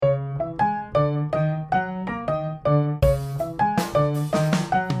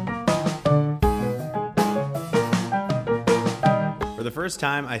first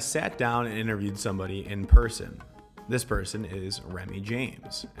time I sat down and interviewed somebody in person. This person is Remy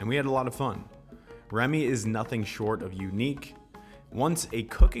James, and we had a lot of fun. Remy is nothing short of unique. Once a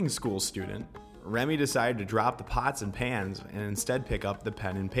cooking school student, Remy decided to drop the pots and pans and instead pick up the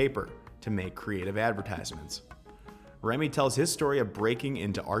pen and paper to make creative advertisements. Remy tells his story of breaking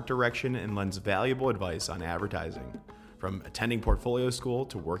into art direction and lends valuable advice on advertising, from attending portfolio school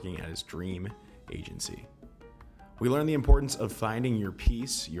to working at his dream agency. We learn the importance of finding your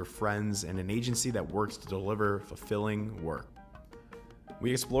peace, your friends, and an agency that works to deliver fulfilling work.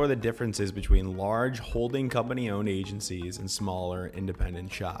 We explore the differences between large holding company-owned agencies and smaller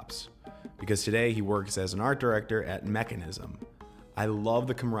independent shops. Because today he works as an art director at Mechanism. I love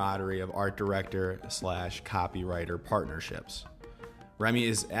the camaraderie of art director / copywriter partnerships. Remy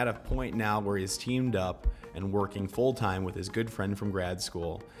is at a point now where he's teamed up and working full-time with his good friend from grad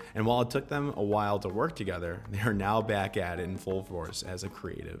school. And while it took them a while to work together, they are now back at it in full force as a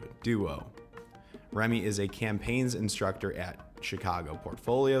creative duo. Remy is a campaigns instructor at Chicago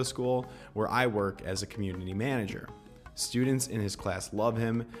Portfolio School, where I work as a community manager. Students in his class love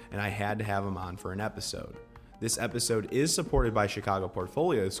him, and I had to have him on for an episode. This episode is supported by Chicago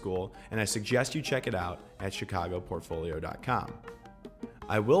Portfolio School, and I suggest you check it out at chicagoportfolio.com.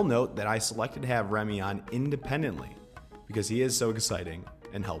 I will note that I selected to have Remy on independently because he is so exciting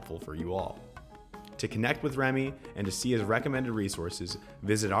and helpful for you all. To connect with Remy and to see his recommended resources,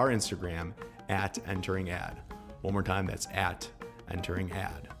 visit our Instagram at enteringad. One more time, that's at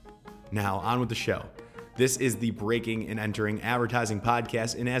enteringad. Now, on with the show. This is the Breaking and Entering Advertising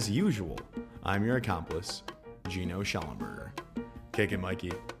Podcast, and as usual, I'm your accomplice, Gino Schellenberger. Kick it,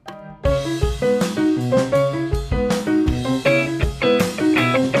 Mikey.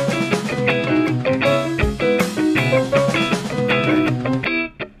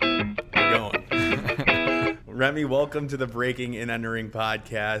 Remy, welcome to the Breaking and Entering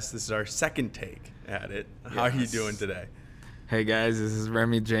Podcast. This is our second take at it. How are you doing today? Hey guys, this is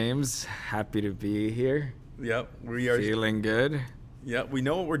Remy James. Happy to be here. Yep, we are feeling good. Yep, we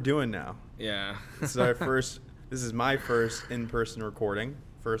know what we're doing now. Yeah. This is my first in-person recording.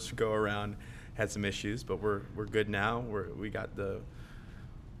 First go around had some issues, but we're good now. We got the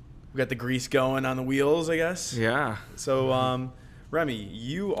grease going on the wheels, I guess. Yeah. So, Remy,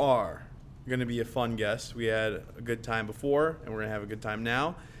 you are going to be a fun guest. We had a good time before, and we're going to have a good time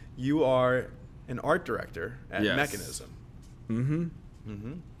now. You are an art director at Mechanism.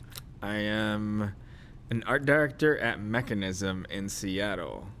 I am an art director at Mechanism in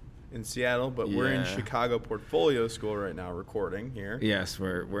Seattle. But we're in Chicago Portfolio School right now recording here. Yes,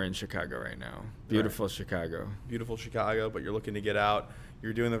 we're in Chicago right now. Beautiful Chicago. Beautiful Chicago, but you're looking to get out.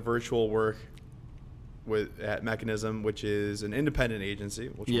 You're doing the virtual work at Mechanism, which is an independent agency,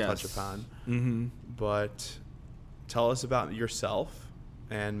 which we'll touch upon. But tell us about yourself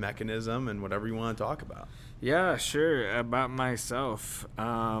and Mechanism and whatever you want to talk about. Yeah, sure. About myself.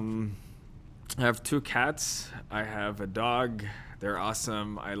 I have 2 cats. I have a dog. They're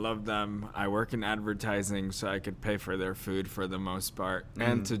awesome. I love them. I work in advertising, so I could pay for their food for the most part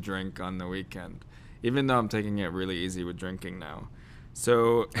and to drink on the weekend, even though I'm taking it really easy with drinking now.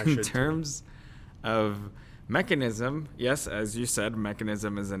 So in terms of Mechanism, yes, as you said,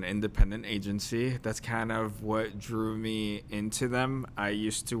 Mechanism is an independent agency. That's kind of what drew me into them. I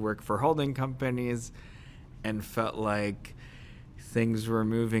used to work for holding companies and felt like things were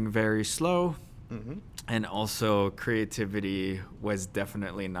moving very slow. And also creativity was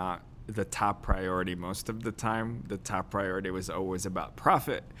definitely not the top priority most of the time. The top priority was always about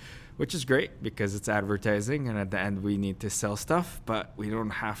profit, which is great because it's advertising, and at the end we need to sell stuff, but we don't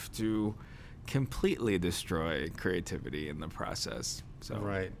have to completely destroy creativity in the process.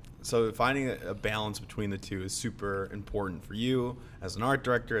 So finding a balance between the two is super important for you as an art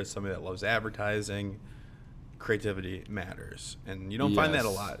director, as somebody that loves advertising. Creativity matters, and you don't find that a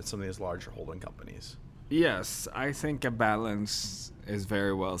lot at some of these larger holding companies. Yes, I think a balance is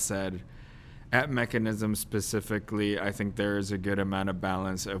very well said. At Mechanism specifically, I think there is a good amount of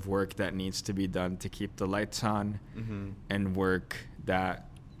balance of work that needs to be done to keep the lights on and work that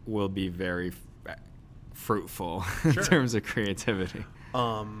will be very fruitful in terms of creativity.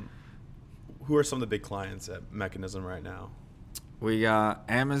 Who are some of the big clients at Mechanism right now? We got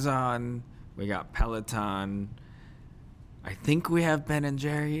Amazon, we got Peloton. I think we have Ben &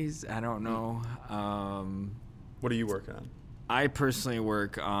 Jerry's. I don't know. What are you working on? I personally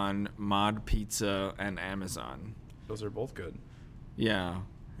work on Mod Pizza and Amazon. Those are both good. Yeah.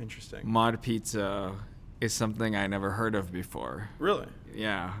 Interesting. Mod Pizza is something I never heard of before. Really?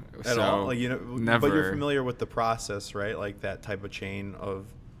 Yeah. At all? Like, never. But you're familiar with the process, right? Like that type of chain of.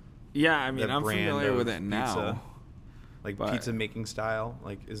 Yeah, I mean, I'm familiar with it now. Like But- pizza making style?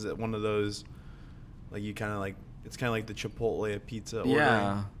 Like, is it one of those, like you kind of like, it's kind of like the Chipotle of pizza ordering?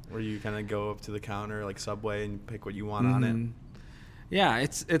 Yeah. Where you kind of go up to the counter like Subway and pick what you want on it? Mhm. Yeah,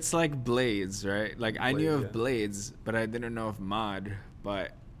 it's like Blades, right? Like I knew Blades, of yeah. Blades, but I didn't know of Mod.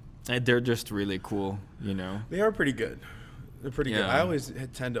 But they're just really cool, you know. They are pretty good. They're pretty good. Yeah. I always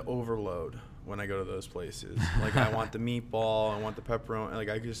tend to overload when I go to those places. Like I want the meatball, I want the pepperoni. Like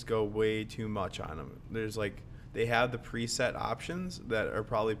I just go way too much on them. There's like they have the preset options that are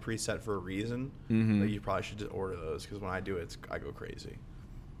probably preset for a reason. Mhm. Like you probably should just order those because when I do it, I go crazy.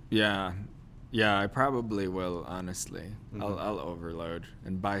 Yeah, yeah, I probably will. Honestly, Mhm. I'll overload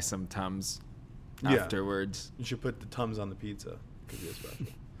and buy some Tums Yeah. afterwards. You should put the Tums on the pizza. Could be a special.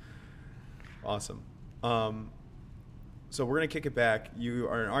 Awesome. So we're gonna kick it back. You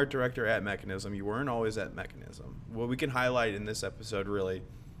are an art director at Mechanism. You weren't always at Mechanism. What we can highlight in this episode really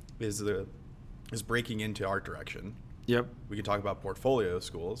is breaking into art direction. Yep. We could talk about portfolio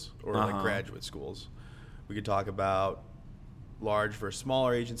schools or like Uh-huh. graduate schools. We could talk about large versus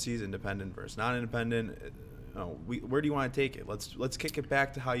smaller agencies, independent versus non-independent. Where do you want to take it? Let's kick it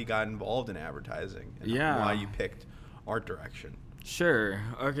back to how you got involved in advertising and Yeah. why you picked art direction. Sure.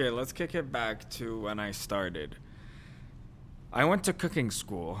 Okay, let's kick it back to when I started. I went to cooking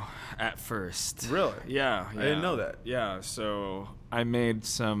school at first. Really? Yeah. I didn't know that. Yeah, so I made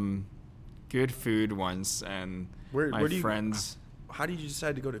some good food once, and my friends. How did you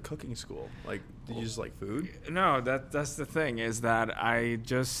decide to go to cooking school? Like, did you just like food? No, that's the thing, is that I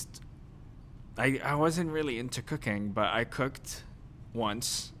wasn't really into cooking, but I cooked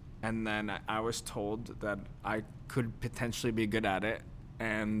once, and then I was told that I could potentially be good at it,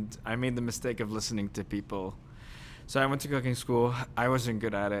 and I made the mistake of listening to people. So I went to cooking school. I wasn't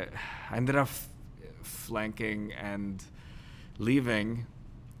good at it. I ended up flanking and leaving,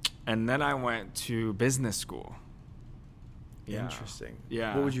 and then I went to business school. Yeah. Interesting.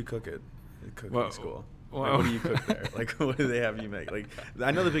 Yeah. What would you cook at cooking Well- school? well- Like, what do you cook there? Like, what do they have you make? Like,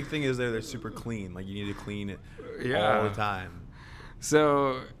 I know the big thing is they're super clean. Like, you need to clean it all the time.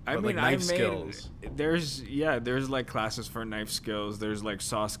 So I But, mean, like, knife I made skills. there's like classes for knife skills. There's like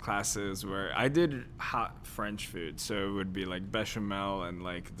sauce classes where I did hot French food, so it would be like bechamel and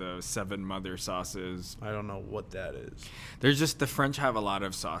like the 7 mother sauces. I don't know what that is. There's just the French have a lot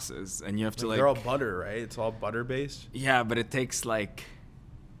of sauces, and you have to Like, they're all butter, right? It's all butter based. yeah, but it takes like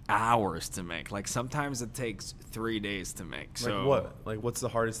hours to make. Like sometimes it takes 3 days to make. So Like what? Like, what's the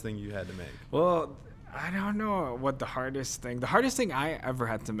hardest thing you had to make? Well, I don't know what the hardest thing I ever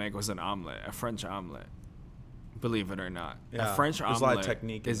had to make was an omelet, a French omelet. Believe it or not. Yeah, A French there's a lot of omelet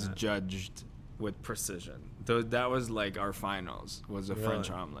technique in is that. judged with precision. Though that was like our finals, was a French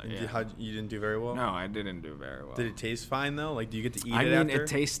Really? omelet. And Yeah. you didn't do very well? No, I didn't do very well. Did it taste fine, though? Like, do you get to eat I it mean, after? it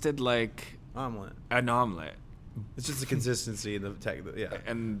tasted like Omelet. an omelet. It's just the consistency and the tech. Yeah.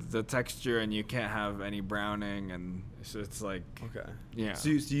 And the texture, and you can't have any browning, and so it's like, Okay. yeah. So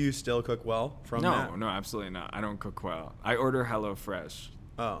do you still cook well from that? No, absolutely not. I don't cook well. I order HelloFresh.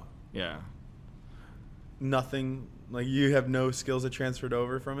 Oh. Yeah. Nothing. Like, you have no skills that transferred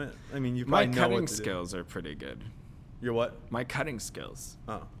over from it? I mean, you My probably know cutting what to do. skills are pretty good. Your what? My cutting skills.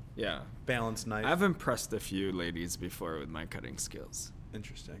 Oh. Yeah. Balanced knife. I've impressed a few ladies before with my cutting skills.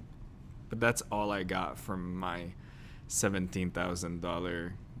 Interesting. But that's all I got from my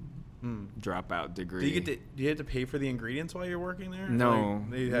 $17,000 Hmm. dropout degree. Do you have to pay for the ingredients while you're working there? No.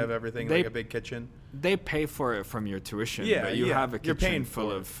 Like, they have everything, They- like a big kitchen? They pay for it from your tuition, Yeah, but you yeah. have a You're kitchen paying full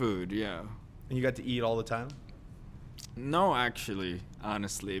for of it. food, yeah. And you got to eat all the time? No, actually,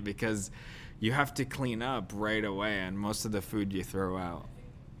 honestly, because you have to clean up right away, and most of the food you throw out.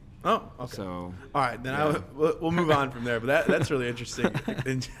 Oh, okay. So, All right, then yeah. we'll move on from there. But that's really interesting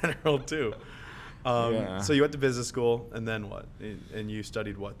in general too. Yeah. So you went to business school, and then what? And you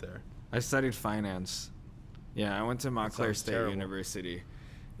studied what there? I studied finance. Yeah, I went to Montclair sounds State terrible. University.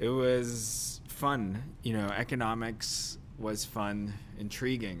 It was fun. You know, economics was fun,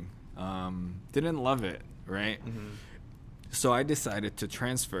 intriguing. Didn't love it, right? Mm-hmm. So I decided to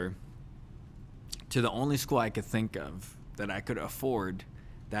transfer to the only school I could think of that I could afford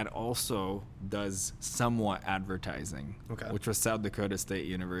that also does somewhat advertising, Okay. which was South Dakota State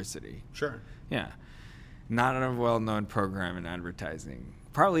University. Sure. Yeah. Not a well-known program in advertising.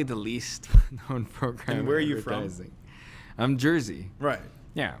 Probably the least known program And where in are you from? advertising. I'm Jersey. Right.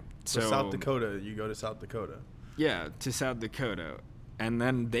 Yeah. So South Dakota, you go to South Dakota. Yeah, to South Dakota. And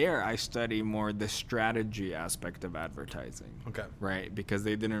then there I study more the strategy aspect of advertising. Okay. Right? Because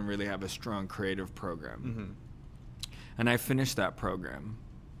they didn't really have a strong creative program. Mm-hmm. And I finished that program.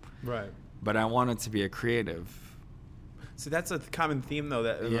 Right. But I wanted to be a creative. So that's a common theme, though.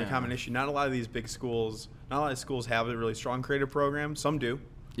 That is a common issue. Not a lot of these big schools. Not a lot of schools have a really strong creative program. Some do.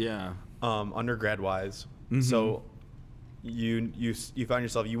 Yeah. Undergrad wise. Mm-hmm. So you found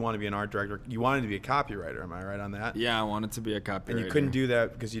yourself, you want to be an art director. You wanted to be a copywriter. Am I right on that? Yeah, I wanted to be a copywriter. And you couldn't do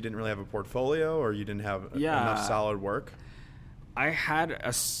that because you didn't really have a portfolio, or you didn't have enough solid work. I had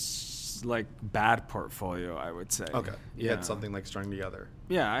a bad portfolio, I would say. Okay. You had something like strung together.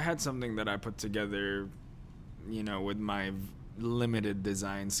 Yeah, I had something that I put together, with my limited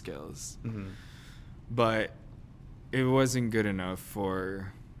design skills. Mm-hmm. But it wasn't good enough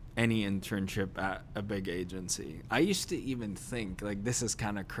for any internship at a big agency. I used to even think, this is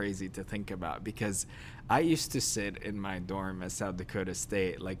kind of crazy to think about, because I used to sit in my dorm at South Dakota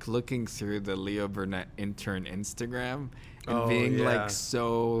State, looking through the Leo Burnett intern Instagram and being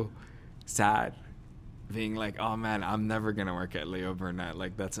so sad, being like, oh man, I'm never going to work at Leo Burnett.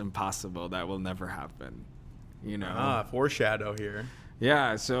 That's impossible. That will never happen. Foreshadow here.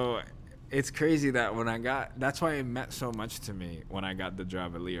 Yeah, so it's crazy that that's why it meant so much to me when I got the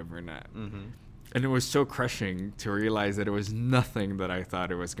job at Leo Burnett. Mm-hmm. And it was so crushing to realize that it was nothing that I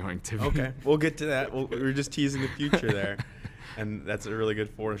thought it was going to be. Okay, we'll get to that. We're just teasing the future there, and that's a really good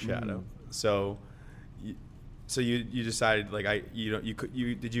foreshadow. So you decided,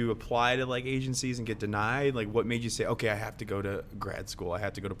 did you apply to agencies and get denied? What made you say, okay, I have to go to grad school, I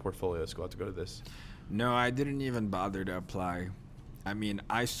have to go to portfolio school, I have to go to this? No, I didn't even bother to apply. I mean,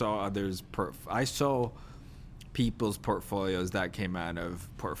 I saw I saw people's portfolios that came out of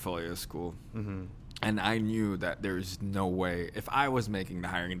portfolio school. Mm-hmm. And I knew that there's no way. If I was making the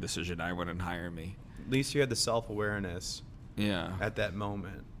hiring decision, I wouldn't hire me. At least you had the self-awareness at that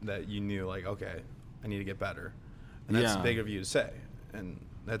moment that you knew, okay, I need to get better. And that's big of you to say. And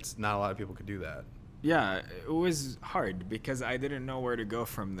that's not a lot of people could do that. Yeah, it was hard because I didn't know where to go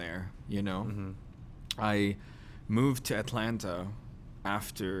from there, Mm-hmm. I moved to Atlanta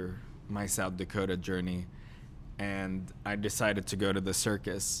after my South Dakota journey, and I decided to go to the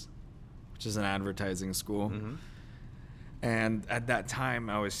Circus, which is an advertising school. Mm-hmm. And at that time,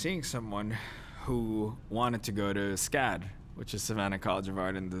 I was seeing someone who wanted to go to SCAD, which is Savannah College of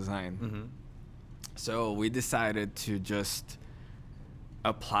Art and Design. Mm-hmm. So we decided to just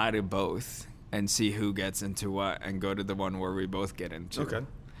apply to both and see who gets into what and go to the one where we both get into. Okay.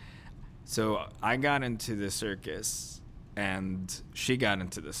 So I got into the Circus, and she got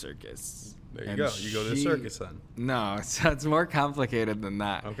into the Circus. There you go. You go to the Circus then. No, it's more complicated than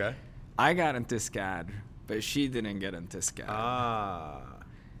that. Okay. I got into SCAD, but she didn't get into SCAD.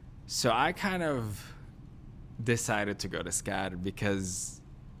 So I kind of decided to go to SCAD because,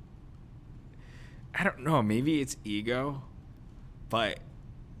 I don't know, maybe it's ego, but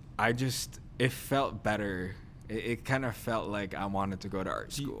it felt better. It kind of felt like I wanted to go to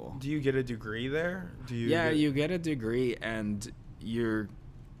art school. Do you get a degree there? You get a degree, and you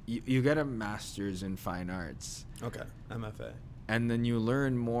get a master's in fine arts. Okay, MFA. And then you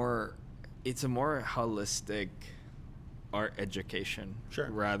learn more. It's a more holistic art education. Sure.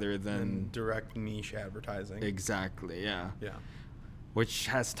 Rather than direct niche advertising. Exactly, yeah. Yeah. Which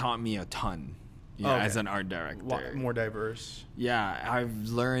has taught me a ton as an art director. More diverse. Yeah, I've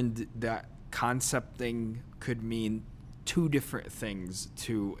learned that concepting could mean two different things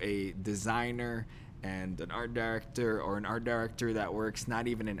to a designer and an art director, or an art director that works not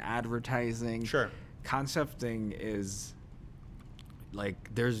even in advertising. Sure. Concepting is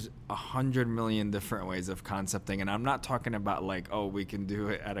there's 100 million different ways of concepting, and I'm not talking about we can do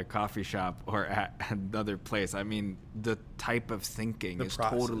it at a coffee shop or at another place. I mean, the type of thinking is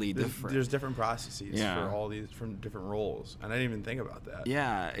totally different. There's different processes for all these from different roles, and I didn't even think about that.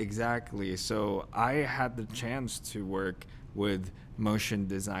 Yeah, exactly. So I had the chance to work with motion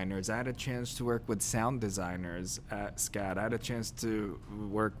designers. I had a chance to work with sound designers at SCAD. I had a chance to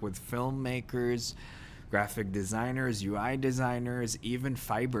work with filmmakers, graphic designers, UI designers, even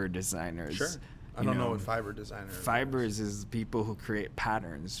fiber designers. Sure. I don't know what fiber designer Fibers is people who create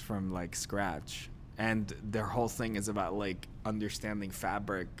patterns from scratch. And their whole thing is about understanding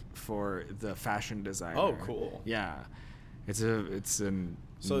fabric for the fashion designer. Oh, cool. Yeah.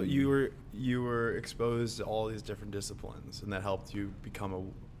 So you were exposed to all these different disciplines, and that helped you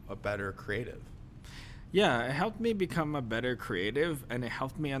become a better creative. Yeah, it helped me become a better creative, and it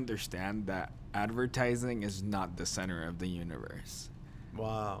helped me understand that advertising is not the center of the universe.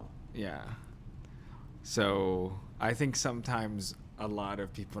 Wow. Yeah. So I think sometimes a lot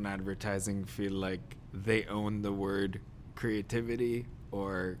of people in advertising feel like they own the word creativity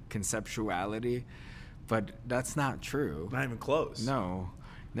or conceptuality, but that's not true. Not even close. No,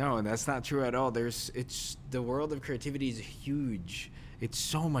 that's not true at all. The world of creativity is huge. It's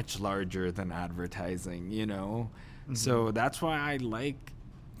so much larger than advertising, So that's why I like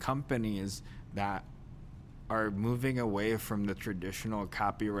companies that are moving away from the traditional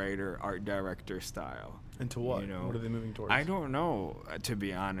copywriter, art director style. Into what? You know, What are they moving towards? I don't know, to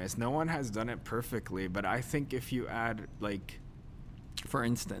be honest. No one has done it perfectly, but I think if you add, like, for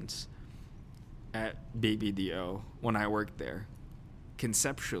instance, at BBDO, when I worked there,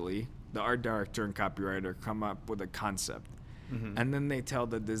 conceptually, the art director and copywriter come up with a concept, and then they tell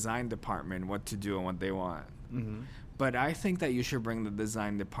the design department what to do and what they want. But I think that you should bring the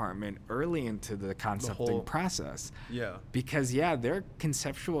design department early into the concepting process. Yeah. Because, yeah, their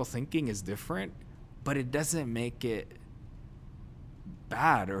conceptual thinking is different, but it doesn't make it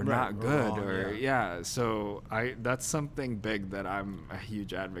bad or not good. Wrong, So that's something big that I'm a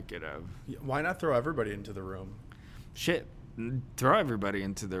huge advocate of. Why not throw everybody into the room? Shit, throw everybody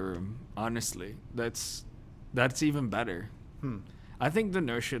into the room. Honestly, that's even better. I think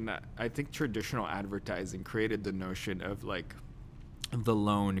traditional advertising created the notion of, like, the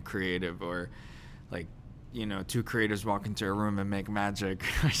lone creative, or, like, you know, two creators walk into a room and make magic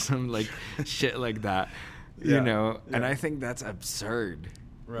or some, like, shit like that, you know. And I think that's absurd.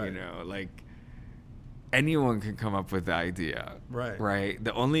 Right. You know, like, anyone can come up with the idea. Right.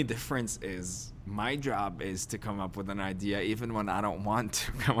 The only difference is my job is to come up with an idea even when I don't want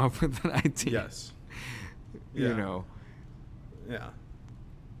to come up with an idea. Yes. You know. Yeah.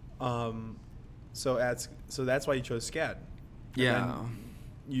 So that's why you chose SCAD.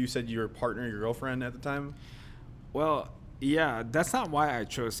 You said your partner, your girlfriend at the time? Well, yeah, that's not why I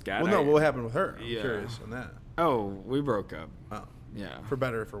chose SCAD. Well, no, what happened with her? I'm curious on that. Oh, we broke up. Oh. Yeah. For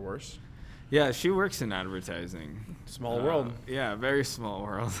better or for worse? Yeah, she works in advertising. Small world. Yeah, very small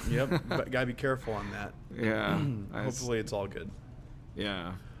world. Yep, but gotta be careful on that. Yeah. Hopefully it's all good.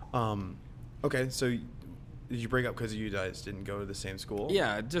 Yeah. Okay, so did you break up because you guys didn't go to the same school?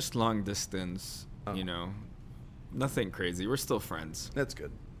 Yeah, just long distance, you know. Nothing crazy. We're still friends. That's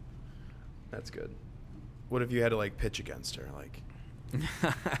good. What if you had to, like, pitch against her, like?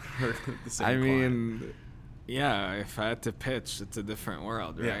 The same client? Yeah, if I had to pitch, it's a different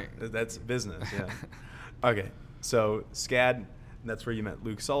world, right? Yeah, that's business, yeah. Okay, so SCAD, that's where you met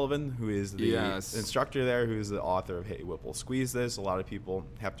Luke Sullivan, who is the instructor there, who is the author of Hey Whipple Squeeze This. A lot of people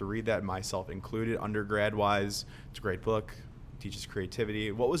have to read that, myself included, undergrad-wise. It's a great book, teaches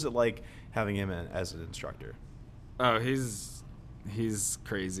creativity. What was it like having him as an instructor? Oh, he's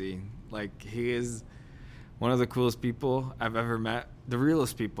crazy. Like, he is one of the coolest people I've ever met, the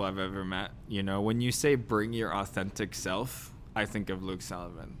realest people I've ever met. You know, when you say bring your authentic self, I think of Luke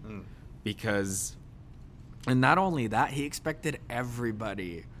Sullivan. Because, and not only that, he expected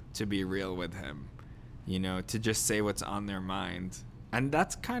everybody to be real with him, you know, to just say what's on their mind. And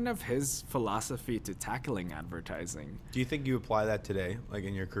that's kind of his philosophy to tackling advertising. Do you think you apply that today, like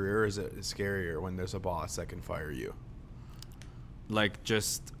in your career, or is it scarier when there's a boss that can fire you? Like,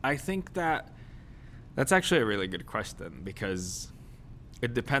 I think that's actually a really good question, because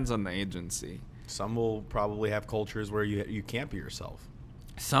it depends on the agency. Some will probably have cultures where you can't be yourself.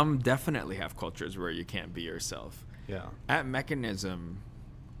 Some definitely have cultures where you can't be yourself. Yeah. At Mechanism,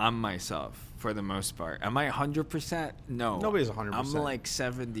 I'm myself for the most part. Am I 100%? No. Nobody's 100%. I'm like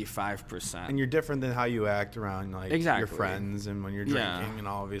 75%. And you're different than how you act around, like, your friends and when you're drinking, and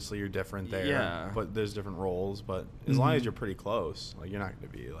obviously you're different there. Yeah. But there's different roles. But as long as you're pretty close, like, you're not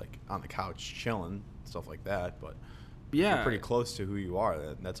going to be, like, on the couch chilling, stuff like that. But you're pretty close to who you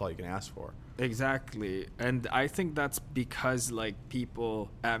are. That's all you can ask for. Exactly. And I think that's because, like,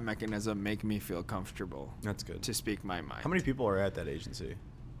 people at Mechanism make me feel comfortable. That's good. To speak my mind. How many people are at that agency?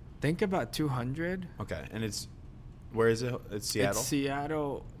 Think about 200. Okay. And where is it? It's Seattle? It's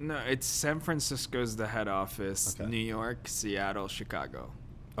Seattle. No, it's San Francisco's the head office. Okay. New York, Seattle, Chicago.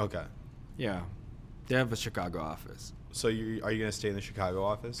 Okay. Yeah. They have a Chicago office. So are you going to stay in the Chicago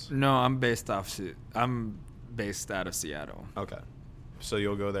office? No, I'm based out of Seattle. Okay. So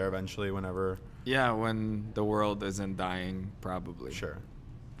you'll go there eventually whenever? Yeah, when the world isn't dying, probably. Sure.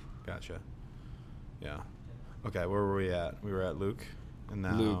 Gotcha. Yeah. Okay, where were we at? We were at Luke. And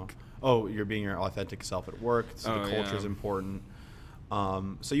now, Luke. Oh, you're being your authentic self at work. So the culture is important.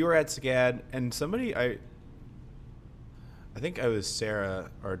 So you were at SCAD, and somebody, I think I was Sarah,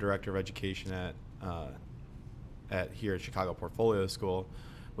 our director of education at here at Chicago Portfolio School,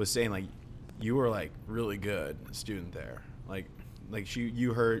 was saying, like, you were, like, really good student there. Like she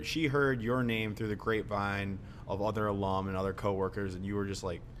heard your name through the grapevine of other alum and other coworkers, and you were just,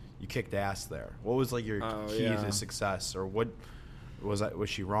 like, you kicked ass there. What was, like, your key to success, or what was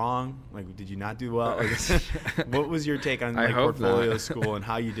she wrong? Like, did you not do well? Like, what was your take on, like, Portfolio School and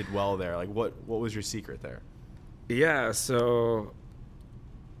how you did well there? Like, what was your secret there? Yeah, so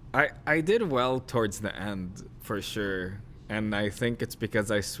I did well towards the end for sure, and I think it's because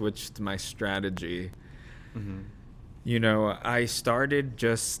I switched my strategy. You know, I started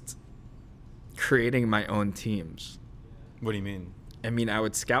just creating my own teams. What do you mean? I mean, I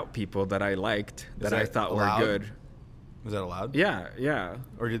would scout people that I liked, that I thought allowed? were good. Was that allowed? Yeah.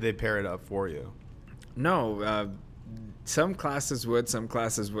 Or did they pair it up for you? No, some classes would, some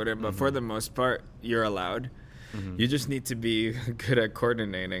classes wouldn't, but for the most part, you're allowed. You just need to be good at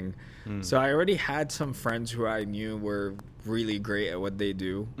coordinating. So I already had some friends who I knew were really great at what they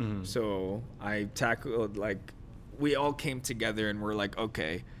do. So I tackled, like, we all came together and we're like,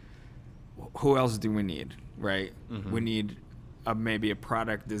 okay, who else do we need, right? We need maybe a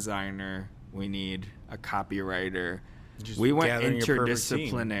product designer. We need a copywriter. Just We went gathering your perfect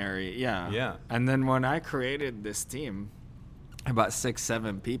team. interdisciplinary. Yeah. And then when I created this team, about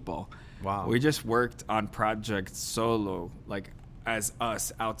 6-7 people, Wow. we just worked on projects solo, like as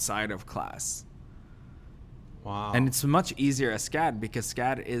us outside of class. Wow. And it's much easier as SCAD because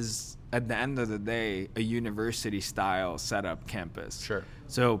SCAD is, at the end of the day, a university style setup campus. Sure.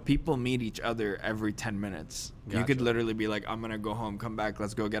 So people meet each other every 10 minutes. You could Gotcha. literally be like, I'm going to go home, come back,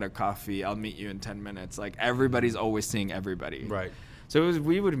 let's go get a coffee. I'll meet you in 10 minutes. Like everybody's always seeing everybody. Right. So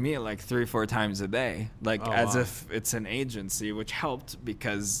we would meet like 3-4 times a day, like Oh, as wow. if it's an agency, which helped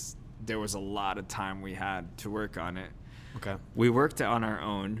because there was a lot of time we had to work on it. Okay. We worked on our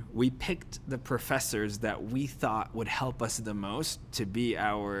own. We picked the professors that we thought would help us the most to be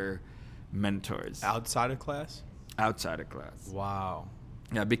our mentors Outside of class? outside of class. Wow.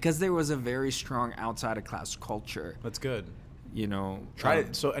 Yeah, because there was a very strong outside of class culture. That's good. You know, Try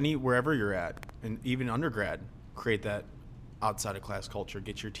it. So wherever you're at, and even undergrad, create that outside of class culture.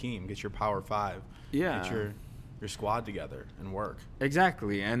 Get your team, get your Power Five. Yeah. Get your squad together and work.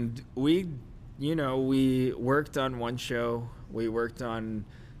 Exactly. And we worked on one show. We worked on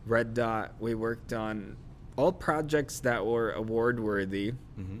Red Dot. We worked on all projects that were award worthy.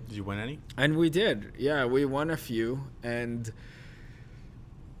 Did you win any? And we did. Yeah, we won a few. And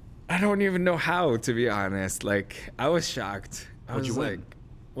I don't even know how, to be honest. Like, I was shocked. What'd you win?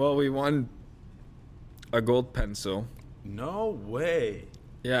 Well, we won a gold pencil. No way.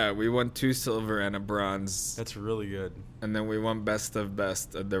 Yeah, we won 2 silver and a bronze. That's really good. And then we won best of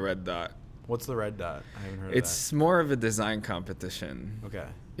best at the Red Dot. What's the Red Dot? I haven't heard It's more of a design competition. of that. Okay.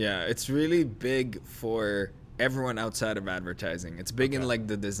 Yeah, it's really big for everyone outside of advertising. It's big in Okay. like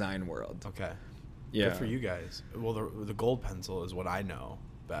the design world. Okay. Yeah. Good for you guys. Well, the gold pencil is what I know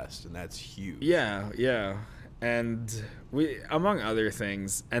best, and that's huge. Yeah. And we, among other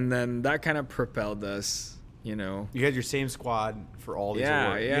things, and then that kind of propelled us, you know. You had your same squad for all these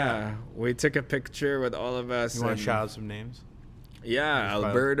awards. Yeah. We took a picture with all of us. You want and- to shout out some names? Yeah, Just by-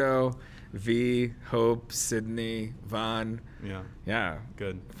 Alberto, V, Hope, Sydney, Vaughn. Yeah. Yeah,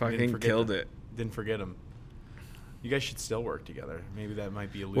 Good. fucking Didn't forget killed them. it. Didn't forget them. You guys should still work together. Maybe that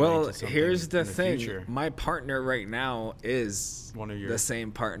might be alluding Well, to something here's the in thing. future. My partner right now is One of your- the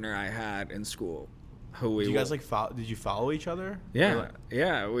same partner I had in school. Who we Did you guys did you follow each other? Or Yeah, like-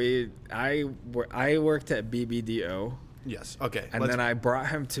 yeah. I worked at BBDO, Yes. Okay. and then I brought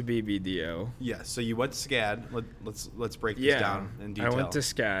him to BBDO. Yes. So you went to SCAD. Let's break this Yeah, down in I detail. went to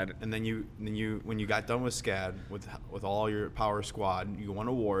SCAD. And then you when you got done with SCAD with all your Power Squad, you won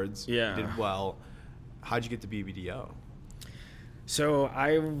awards. Yeah. You did well. How'd you get to BBDO? So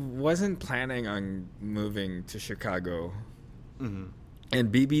I wasn't planning on moving to Chicago, Mm-hmm.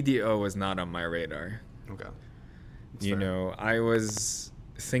 and BBDO was not on my radar. Okay. That's You fair. know, I was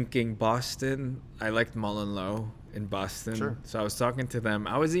thinking Boston. I liked Mullenlow in Boston. Sure. So I was talking to them.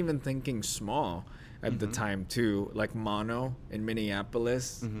 I was even thinking small at the Mhm. time too, like Mono in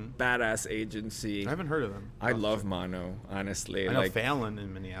Minneapolis. Mhm. Badass agency. I haven't heard of them. I love Mono, honestly. I know like, Fallon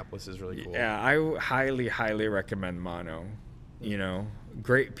in Minneapolis is really cool. yeah, I highly, highly recommend Mono. You know,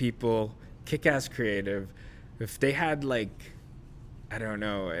 great people, kick-ass creative. If they had like, I don't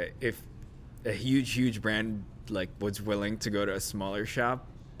know, if a huge brand like was willing to go to a smaller shop,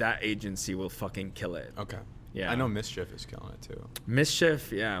 that agency will fucking kill it. Okay. Yeah. I know Mischief is killing it too.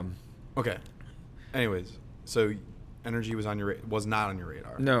 Mischief, yeah. Okay. Anyways, so Energy was was not on your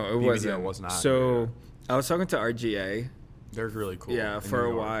radar. No, it BBDO wasn't. was not. on your So radar. I was talking to RGA, They're really cool. yeah, in for New a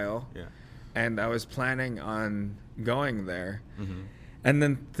York. while, Yeah. and I was planning on going there. Mm-hmm. And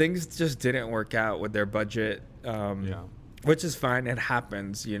then things just didn't work out with their budget. Yeah. Which is fine. It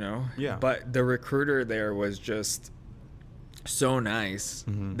happens, you know? Yeah. But the recruiter there was just so nice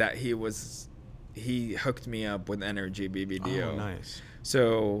Mhm. that he hooked me up with Energy BBDO. Oh, nice.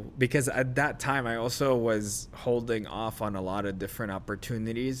 So, because at that time I also was holding off on a lot of different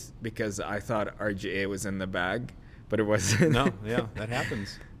opportunities because I thought RGA was in the bag, but it wasn't. No, yeah, that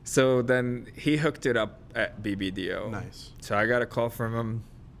happens. So then he hooked it up at BBDO. Nice. So I got a call from him,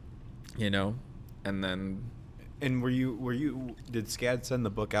 and then And did SCAD send the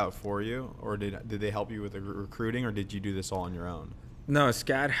book out for you, or did they help you with the recruiting, or did you do this all on your own? no,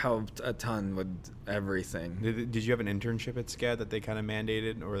 SCAD helped a ton with everything. Did you have an internship at SCAD that they kind of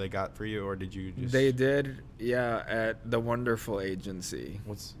mandated or they got for you, or did you just? They did, yeah, at the Wonderful Agency.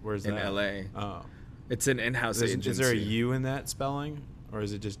 Where's in that? LA. Oh, It's an in-house agency. is there a U in that spelling, or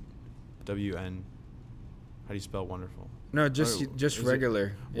is it just WN? How do you spell wonderful? No, Or just is it-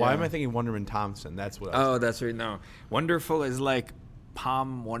 regular. Why Yeah. am I thinking Wonderman Thompson? That's what. Oh, that's right. No, Wonderful is like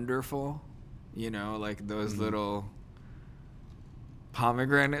Palm Wonderful, like those Mm-hmm. little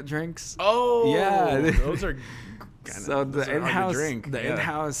pomegranate drinks. Oh, Yeah. those are. So those the are hard to in-house, drink. the Yeah.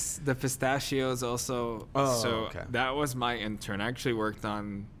 in-house, the pistachios also. Oh, so okay. that was my intern. I actually worked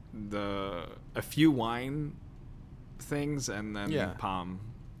on a few wine things and then Yeah. Palm.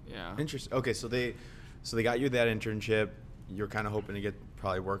 Yeah. Interesting. Okay, so they got you that internship. You're kind of hoping to get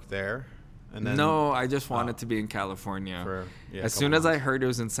probably work there, and then No, I just wanted Oh. to be in California. For, yeah, a as soon couple as I months. heard it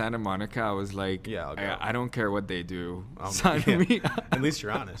was in Santa Monica, I was like, Yeah, I'll go. I don't care what they do. Yeah. Sign me. At least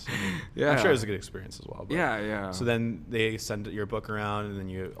you're honest. I mean, Yeah. I'm sure it was a good experience as well. But. Yeah. So then they sent your book around, and then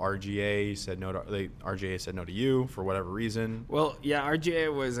RGA said no to RGA said no to you for whatever reason. Well, yeah,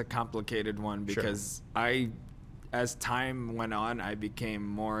 RGA was a complicated one Sure. because as time went on, I became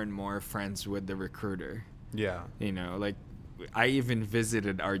more and more friends with the recruiter. Yeah. Like I even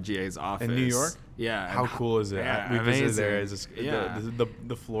visited RGA's office In New York? Yeah. How and cool is it? Yeah, We visited there. amazing.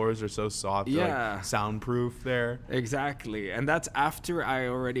 The floors are so soft. They're Yeah. like soundproof there. Exactly, and that's after I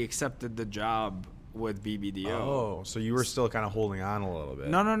already accepted the job with BBDO. Oh, so you were still kind of holding on a little bit.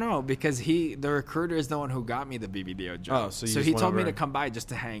 No, because the recruiter is the one who got me the BBDO job. Oh, so you so just he went told me over- to come by just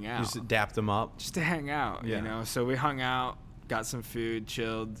to hang out. Just dapped them up. Just to hang out, Yeah. So we hung out, got some food,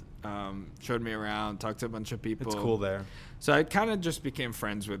 chilled, showed me around, talked to a bunch of people. It's cool there. So I kind of just became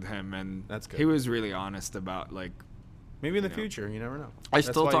friends with him, and That's good. he was really honest about Maybe in the You know. future, you never know. I That's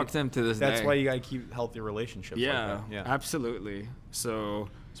still why talk to him to this day. That's why you got to keep healthy relationships. Yeah, like that. Yeah. absolutely. So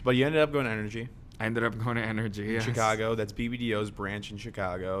But you ended up going to Energy I ended up going to Energy. in Yes. Chicago. That's BBDO's branch in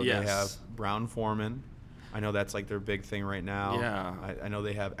Chicago. Yes. They have Brown Foreman. I know that's like their big thing right now. Yeah. I know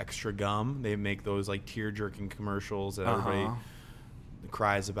they have Extra Gum. They make those like tear-jerking commercials that everybody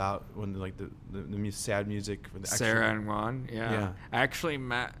cries about when like the sad music for the extra. Sarah and Juan. Yeah. Yeah. I actually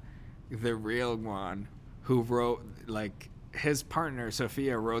met the real Juan who wrote his partner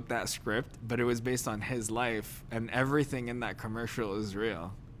Sophia wrote that script, but it was based on his life, and everything in that commercial is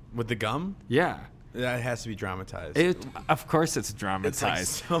real. With the gum. Yeah. That has to be dramatized. Of course it's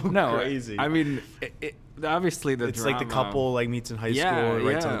dramatized. so no, crazy. I mean, obviously it's drama. like the couple like meets in high Yeah, school and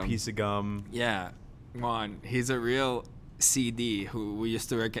writes on yeah. a piece of gum. Yeah, Juan. He's a real CD who we used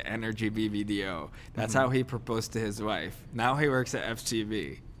to work at Energy BBDO. That's how he proposed to his wife. Now he works at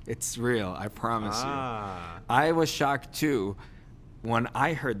FTV. It's real, I promise you. I was shocked too when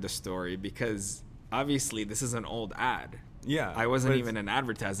I heard the story because obviously this is an old ad. Yeah. I wasn't but even in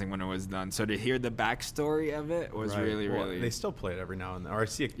advertising when it was done. So to hear the backstory of it was right. really, Well, really. They still play it every now and then, or I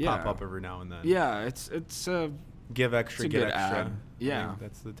see it Yeah. pop up every now and then. Yeah, it's Give extra, It's a get good extra. ad. I Yeah. think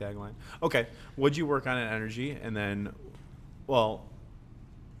that's the tagline. Okay, what'd you work on at Energy, and then, well,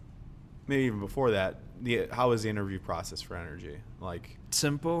 maybe even before that, how was the interview process for Energy? Like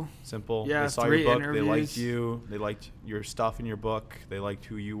simple. simple. Yeah, they saw 3 your book. They liked interviews. you. They liked your stuff in your book. They liked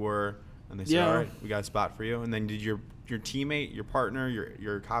who you were, and they said, Yeah. "All right, we got a spot for you." And then did your teammate, your partner,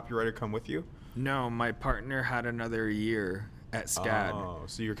 your copywriter come with you? No, my partner had another year at SCAD. Oh,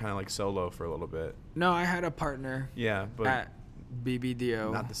 so you're kind of like solo for a little bit. No, I had a partner Yeah, but at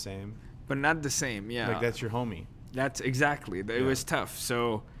BBDO. not the same. But not the same, yeah. Like that's your homie. That's exactly. It Yeah. was tough.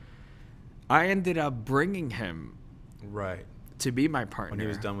 So I ended up bringing him Right. to be my partner. When he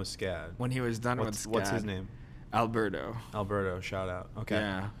was done with SCAD. When he was done with SCAD. What's his name? Alberto. Alberto, shout out. Okay.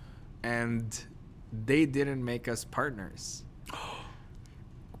 Yeah. And they didn't make us partners.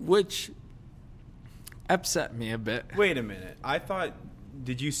 Which upset me a bit. Wait a minute. I thought,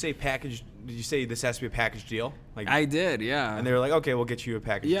 did you say package? Did you say this has to be a package deal? Like, I did, yeah. and they were like, okay, we'll get you a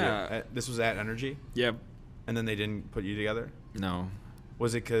package Yeah. deal. This was at Energy, Yep. and then they didn't put you together. No.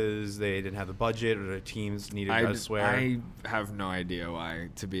 Was it because they didn't have the budget, or the teams needed elsewhere? I have no idea why,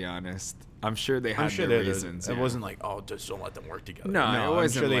 to be honest. I'm sure they had I'm sure their they reasons. It yeah. wasn't like, oh, just don't let them work together. No, it I'm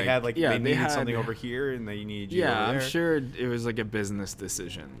wasn't sure they like- had like yeah, they they needed had- something over here, and they needed you. Yeah, over I'm there. sure it was like a business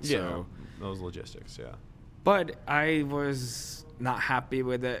decision. Yeah, So. those logistics. Yeah. But I was not happy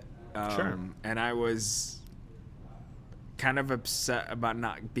with it. Sure. And I was kind of upset about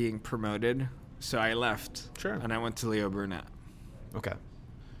not being promoted. So I left. Sure. And I went to Leo Burnett. Okay.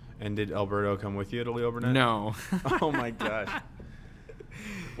 And did Alberto come with you to Leo Burnett? No. Oh my gosh.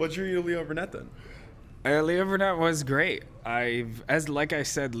 What drew you to Leo Burnett then? Leo Burnett was great. Like I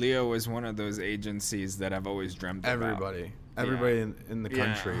said, Leo was one of those agencies that I've always dreamt about. Everybody in the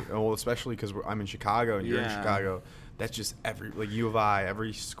country. Well, especially because I'm in Chicago and you're in Chicago. That's just like U of I,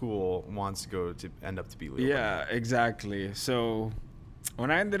 every school wants to go to end up to be Leo. Yeah, exactly. So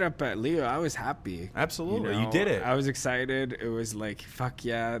when I ended up at Leo, I was happy. Absolutely. You did it. I was excited. It was like, fuck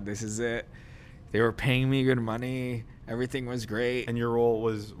yeah, this is it. They were paying me good money. Everything was great. And what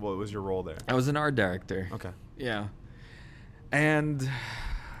was your role there? I was an art director. Okay. Yeah. And,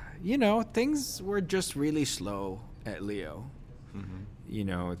 things were just really slow at Leo.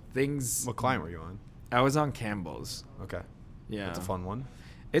 Mm-hmm. What client were you on? I was on Campbell's. Okay. Yeah. That's a fun one.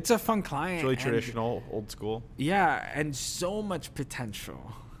 It's a fun client. It's really traditional, old school. Yeah, and so much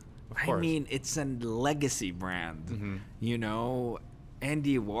potential. Of course. I mean, it's a legacy brand. Mm-hmm.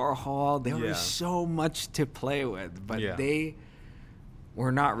 Andy Warhol, there was so much to play with, but they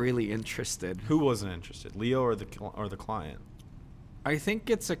were not really interested. Who wasn't interested, Leo or the client? I think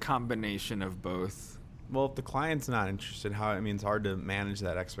it's a combination of both. Well, if the client's not interested, it's hard to manage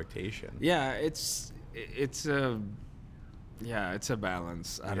that expectation. Yeah, it's a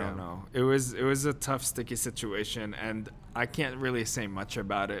balance. I don't know. It was a tough, sticky situation, and I can't really say much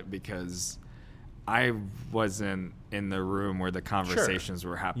about it because I wasn't in the room where the conversations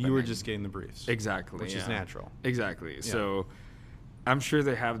were happening. You were just getting the briefs. Exactly. Which is natural. Exactly. Yeah. So I'm sure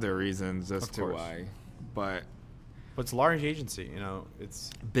they have their reasons as to why. But it's a large agency, it's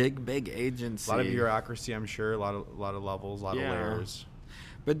big agency. A lot of bureaucracy, I'm sure, a lot of levels, a lot of layers.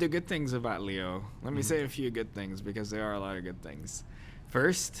 But the good things about Leo, let me say a few good things because there are a lot of good things.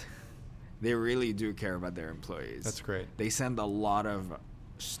 First, they really do care about their employees. That's great. They send a lot of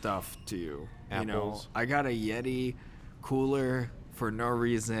stuff to you. Apples. I got a Yeti cooler for no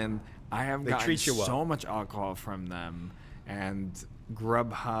reason. I have gotten so much alcohol from them, and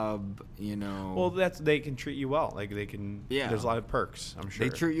Grubhub, Well, they can treat you well. Like they can. Yeah. There's a lot of perks, I'm sure.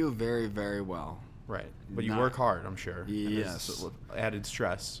 They treat you very, very well. Right, but you work hard, I'm sure. Yes. Added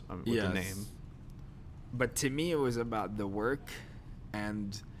stress with the name. But to me, it was about the work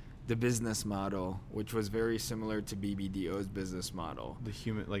and the business model, which was very similar to BBDO's business model. The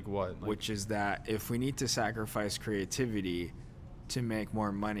human, like what? Which is that if we need to sacrifice creativity to make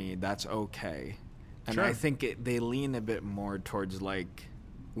more money, that's okay. And I think they lean a bit more towards like,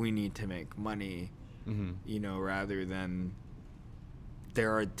 we need to make money, rather than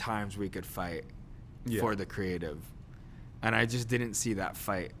there are times we could fight for the creative. And I just didn't see that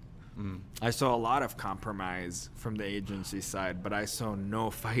fight. I saw a lot of compromise from the agency side, but I saw no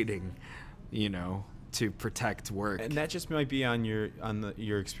fighting, to protect work. And that just might be on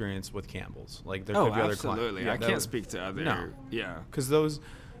your experience with Campbell's. Like there could be other clients. Absolutely. I can't speak to other. No. Yeah. Because those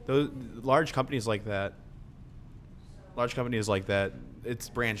large companies like that, it's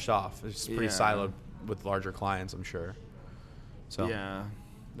branched off. It's pretty siloed with larger clients, I'm sure. So yeah.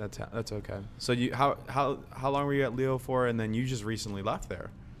 That's okay. So how long were you at Leo for, and then you just recently left there?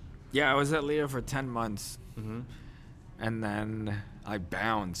 Yeah, I was at Leo for 10 months, mm-hmm. and then I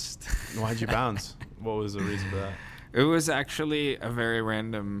bounced. Why'd you bounce? What was the reason for that? It was actually a very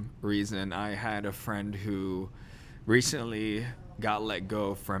random reason. I had a friend who recently got let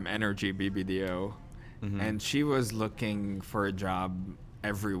go from Energy BBDO, mm-hmm. and she was looking for a job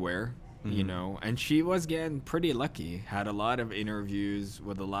everywhere. Mm-hmm. And she was getting pretty lucky, had a lot of interviews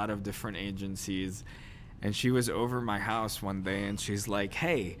with a lot of different agencies, and she was over my house one day and she's like,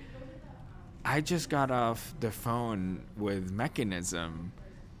 hey, I just got off the phone with Mechanism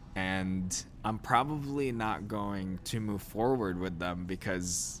and I'm probably not going to move forward with them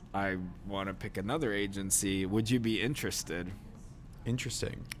because I want to pick another agency. Would you be interested?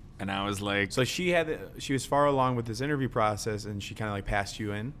 Interesting. And I was like, so she was far along with this interview process and she kind of like passed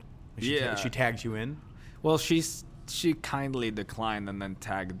you in. She tagged you in. Well, she kindly declined and then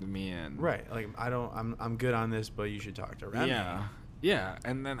tagged me in. Right. Like I'm good on this, but you should talk to Remy. Yeah.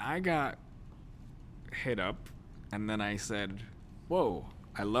 And then I got hit up, and then I said, "Whoa,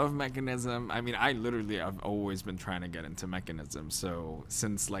 I love Mechanism." I mean, I've always been trying to get into Mechanism, so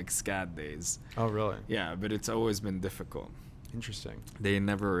since like SCAD days. Oh, really? Yeah, but it's always been difficult. Interesting. They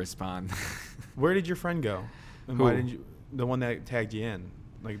never respond. Where did your friend go? And who? Why didn't you? The one that tagged you in.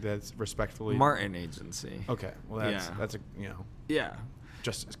 Like that's respectfully Martin Agency. Okay, well that's a yeah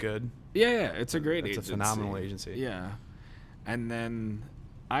just as good. Yeah, it's a great agency. It's a phenomenal agency. Yeah, and then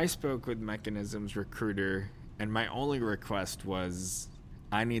I spoke with Mechanism's recruiter, and my only request was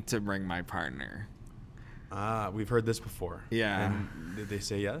I need to bring my partner. We've heard this before. Yeah. And did they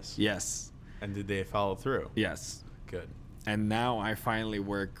say yes? Yes. And did they follow through? Yes. Good. And now I finally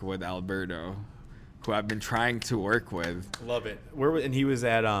work with Alberto, who I've been trying to work with. Love it. And he was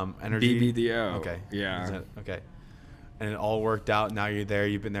at Energy BBDO. Okay. Yeah. Okay. And it all worked out. Now you're there.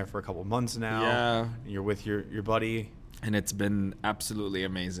 You've been there for a couple of months now. Yeah. You're with your buddy. And it's been absolutely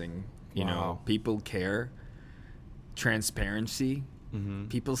amazing. You know, people care. Transparency. Mm-hmm.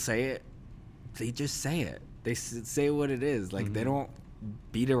 People say it. They just say it. They say what it is. Like, they don't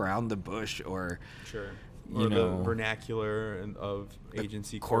beat around the bush or... Sure. You or know, the vernacular of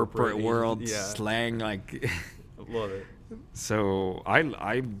agency, corporate world slang. Like, I love it. So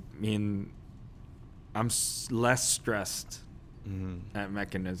I mean, I'm less stressed at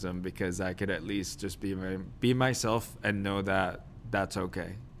Mechanism because I could at least just be myself and know that that's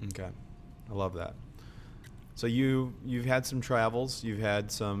okay. Okay, I love that. So you've had some travels, you've had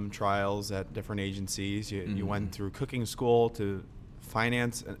some trials at different agencies. You went through cooking school to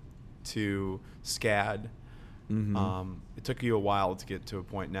finance to SCAD. It took you a while to get to a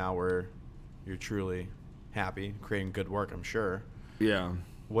point now where you're truly happy, creating good work, I'm sure. Yeah.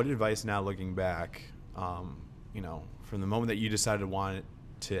 What advice now, looking back, from the moment that you decided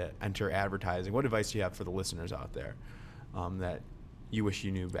to enter advertising, what advice do you have for the listeners out there that you wish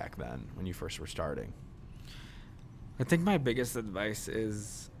you knew back then when you first were starting? I think my biggest advice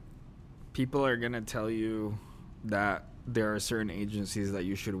is people are going to tell you that there are certain agencies that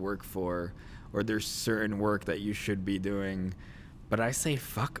you should work for, or there's certain work that you should be doing. But I say,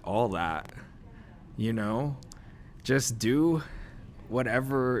 fuck all that. Just do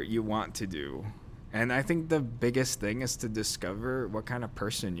whatever you want to do. And I think the biggest thing is to discover what kind of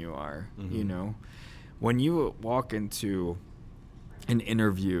person you are. When you walk into an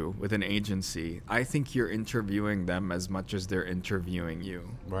interview with an agency, I think you're interviewing them as much as they're interviewing you.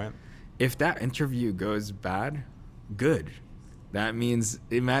 Right. If that interview goes bad, good. That means,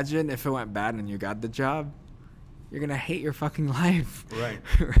 imagine if it went bad and you got the job, you're going to hate your fucking life. Right.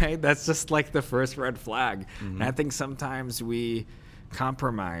 Right? That's just like the first red flag. And I think sometimes we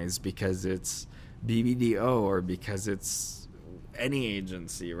compromise because it's BBDO or because it's any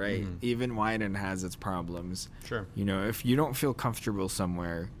agency, right? Even Wyden has its problems. Sure. If you don't feel comfortable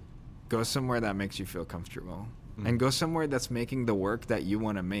somewhere, go somewhere that makes you feel comfortable. And go somewhere that's making the work that you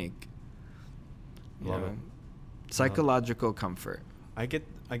want to make. Love it. Psychological comfort. I get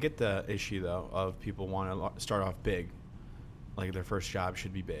the issue though of people want to start off big, like their first job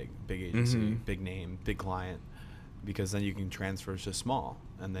should be big agency, big name, big client, because then you can transfer to small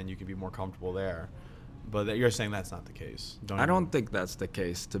and then you can be more comfortable there. But you're saying that's not the case. I don't think that's the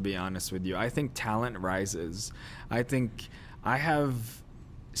case, to be honest with you. I think talent rises. I think I have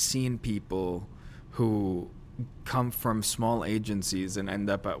seen people who come from small agencies and end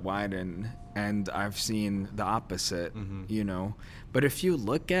up at Wyden, and I've seen the opposite, But if you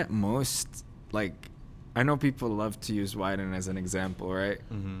look at most, I know people love to use Wyden as an example, right?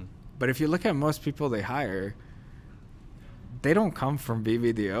 But if you look at most people they hire, they don't come from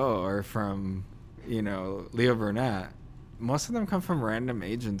BBDO or from, Leo Burnett. Most of them come from random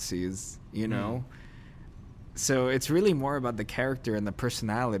agencies, So it's really more about the character and the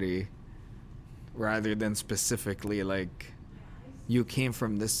personality rather than specifically you came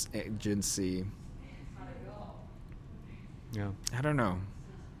from this agency. Yeah. I don't know.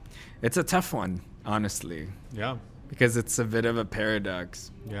 It's a tough one, honestly. Yeah. Because it's a bit of a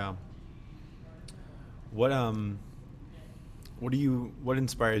paradox. Yeah. What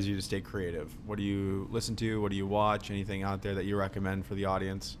inspires you to stay creative? What do you listen to? What do you watch? Anything out there that you recommend for the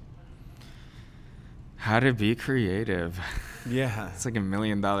audience? How to be creative. Yeah. It's like $1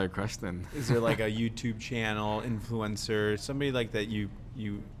 million question. Is there like a YouTube channel, influencer, somebody like that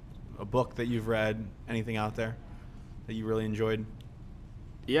a book that you've read, anything out there that you really enjoyed?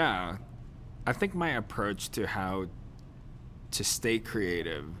 Yeah. I think my approach to how to stay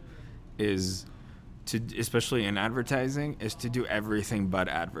creative is especially in advertising, is to do everything but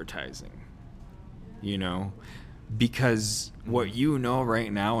advertising. Because what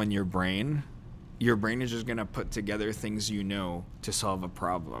right now in your brain is just going to put together things to solve a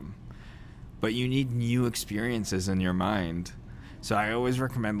problem. But you need new experiences in your mind. So I always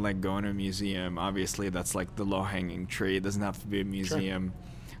recommend going to a museum. Obviously, that's the low-hanging tree. It doesn't have to be a museum.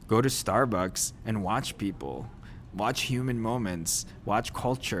 Sure. Go to Starbucks and watch people. Watch human moments. Watch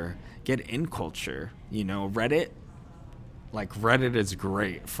culture. Get in culture. Reddit. Reddit is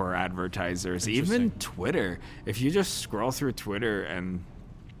great for advertisers. Even Twitter. If you just scroll through Twitter and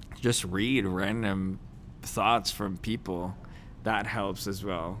just read random thoughts from people, that helps as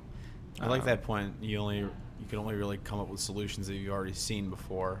well. I like that point. You can only really come up with solutions that you've already seen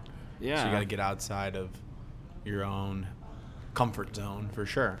before. Yeah. So you got to get outside of your own comfort zone for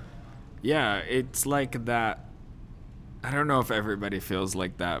sure. Yeah, it's like that I don't know if everybody feels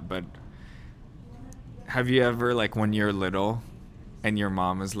like that, but have you ever, like, when you're little and your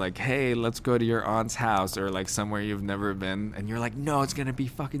mom is like, hey, let's go to your aunt's house, or like somewhere you've never been, and you're like, no, it's gonna be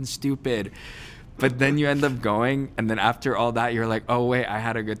fucking stupid, but then you end up going, and then after all that you're like, oh wait, I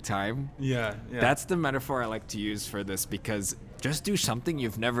had a good time. Yeah. That's the metaphor I like to use for this, because just do something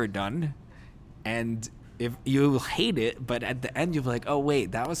you've never done, and if you'll hate it, but at the end you'll be like, oh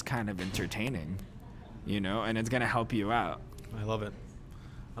wait, that was kind of entertaining, and it's gonna help you out. I love it.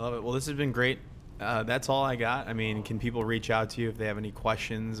 Well, this has been great. That's all I got. I mean, can people reach out to you if they have any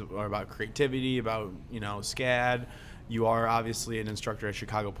questions or about creativity, about, SCAD? You are obviously an instructor at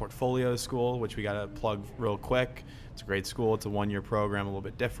Chicago Portfolio School, which we got to plug real quick. It's a great school. It's a one-year program, a little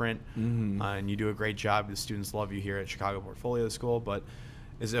bit different. Mm-hmm. And you do a great job. The students love you here at Chicago Portfolio School. But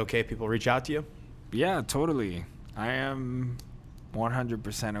is it okay if people reach out to you? Yeah, totally. I am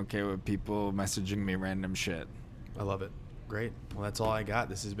 100% okay with people messaging me random shit. I love it. Great. Well, that's all I got.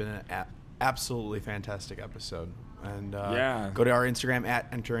 This has been an absolutely fantastic episode. And go to our Instagram at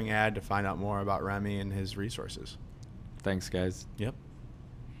Entering Ad to find out more about Remy and his resources. Thanks, guys. Yep.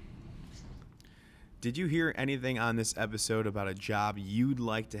 Did you hear anything on this episode about a job you'd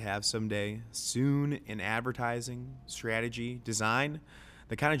like to have someday, soon, in advertising, strategy, design?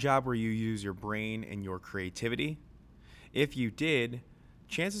 The kind of job where you use your brain and your creativity? If you did,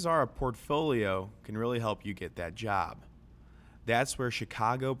 chances are a portfolio can really help you get that job. That's where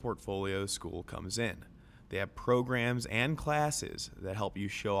Chicago Portfolio School comes in. They have programs and classes that help you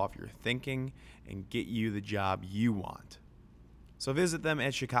show off your thinking and get you the job you want. So visit them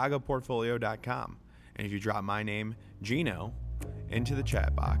at chicagoportfolio.com. And if you drop my name, Gino, into the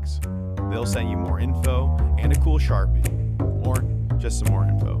chat box, they'll send you more info and a cool Sharpie. Or just some more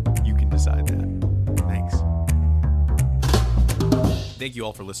info. You can decide that. Thanks. Thank you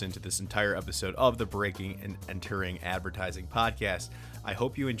all for listening to this entire episode of the Breaking and Entering Advertising podcast. I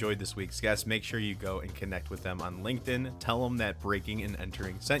hope you enjoyed this week's guest. Make sure you go and connect with them on LinkedIn. Tell them that Breaking and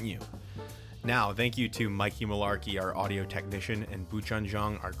Entering sent you. Now, thank you to Mikey Malarkey, our audio technician, and Buchun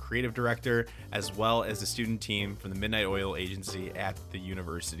Zhang, our creative director, as well as the student team from the Midnight Oil Agency at the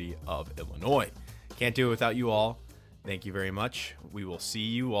University of Illinois. Can't do it without you all. Thank you very much. We will see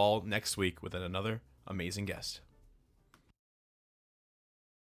you all next week with another amazing guest.